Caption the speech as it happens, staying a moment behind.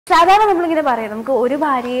സാധാരണ നമ്മളിങ്ങനെ പറയാം നമുക്ക് ഒരു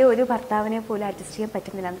ഭാര്യയെ ഒരു ഭർത്താവിനെ പോലും അഡ്ജസ്റ്റ് ചെയ്യാൻ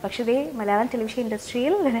പറ്റുന്നില്ല. പക്ഷേ ഇതേ മലയാളം ടെലിവിഷൻ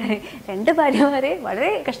ഇൻഡസ്ട്രിയിൽ രണ്ട് ഭാര്യമാരെ വളരെ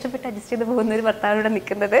കഷ്ടപ്പെട്ട് അഡ്ജസ്റ്റ് ചെയ്ത് പോകുന്ന ഒരു ഭർത്താവിനോട്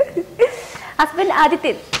നിൽക്കുന്നത് husband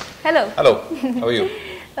Adithyan. Hello. Hello.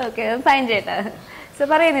 Okay, fine ചേട്ടാ. സോ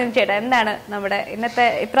പറയുന്നു ചേട്ടാ, എന്താണ് നമ്മുടെ ഇന്നത്തെ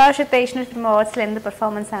ഇപ്രാവശ്യത്തെ ഏഷ്യൻ ഫിലിം അവാർഡ്സിൽ എന്ത്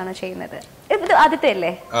പെർഫോമൻസ് ആണ് ചെയ്യുന്നത്? ഇത് ആദ്യത്തെ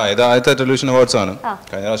അല്ലേ? ഇത് ആദ്യത്തെ ടെലിവിഷൻ അവാർഡ്സ് ആണ്.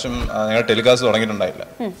 കഴിഞ്ഞ പ്രാവശ്യം ഞങ്ങൾ telecast തുടങ്ങിയിട്ടുണ്ടായില്ല.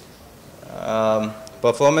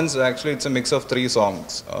 Performance actually it's A mix of 3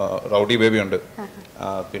 songs. Rowdy baby ഉണ്ട്,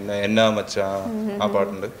 പിന്നെ എന്നാ മച്ച ആ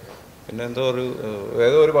പാട്ടുണ്ട്, പിന്നെ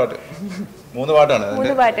ഏതോ ഒരു പാട്ട്. 3 പാട്ടാണ്.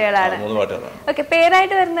 3 പാട്ടുകളാണ്. 3 പാട്ടുകളാണ്. ഓക്കേ,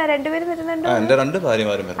 പേരായിട്ട് വരുന്ന രണ്ടുപേരും വരുന്നുണ്ട്. എൻ്റെ 2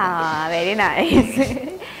 ഭാര്യമാരും വരുന്നു. Very nice.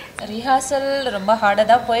 ரிஹர்சல் ரொம்ப ஹார்டா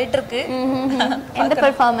தான் போயிட்டு இருக்கு. இந்த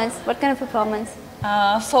performance what kind of performance?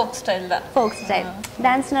 Folk style தான். Folk style.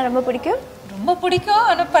 டான்ஸ்னா ரொம்ப பிடிக்கும்? ரொம்ப பிடிக்கும்.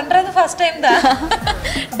 ஆனா பண்றது ஃபர்ஸ்ட் டைம் தான்.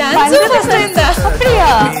 டான்ஸ் ஃபர்ஸ்ட் டைம் தான். அப்படியா?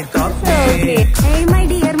 ஓகே. Hey my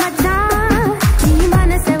dear மச்சான், நீ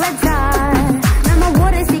மனச வச்சா நம்ம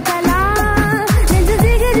ஒரு சிக்கலா நெஞ்சு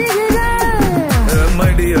ஜிகு ஜிகுதா.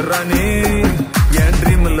 My dear ராணி, என்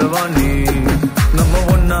ட்ரீம்ல வாணி, நம்ம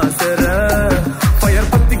ஒண்ணா சேர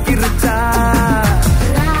ஃபயர் பத்திக்கு ரிச்சா.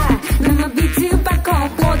 நம்ம பீச் பக்கம்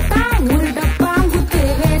போட்டா முருட பாங்குத்து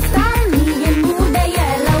வேஸ்டா. நீ என் மூடைய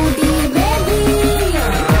rowdy baby.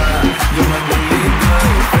 You my only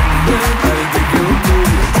girlfriend, I'll take you to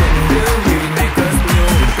the jungle, we'll make us new.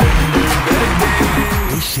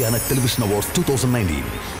 Asianet Television Awards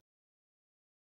 2019.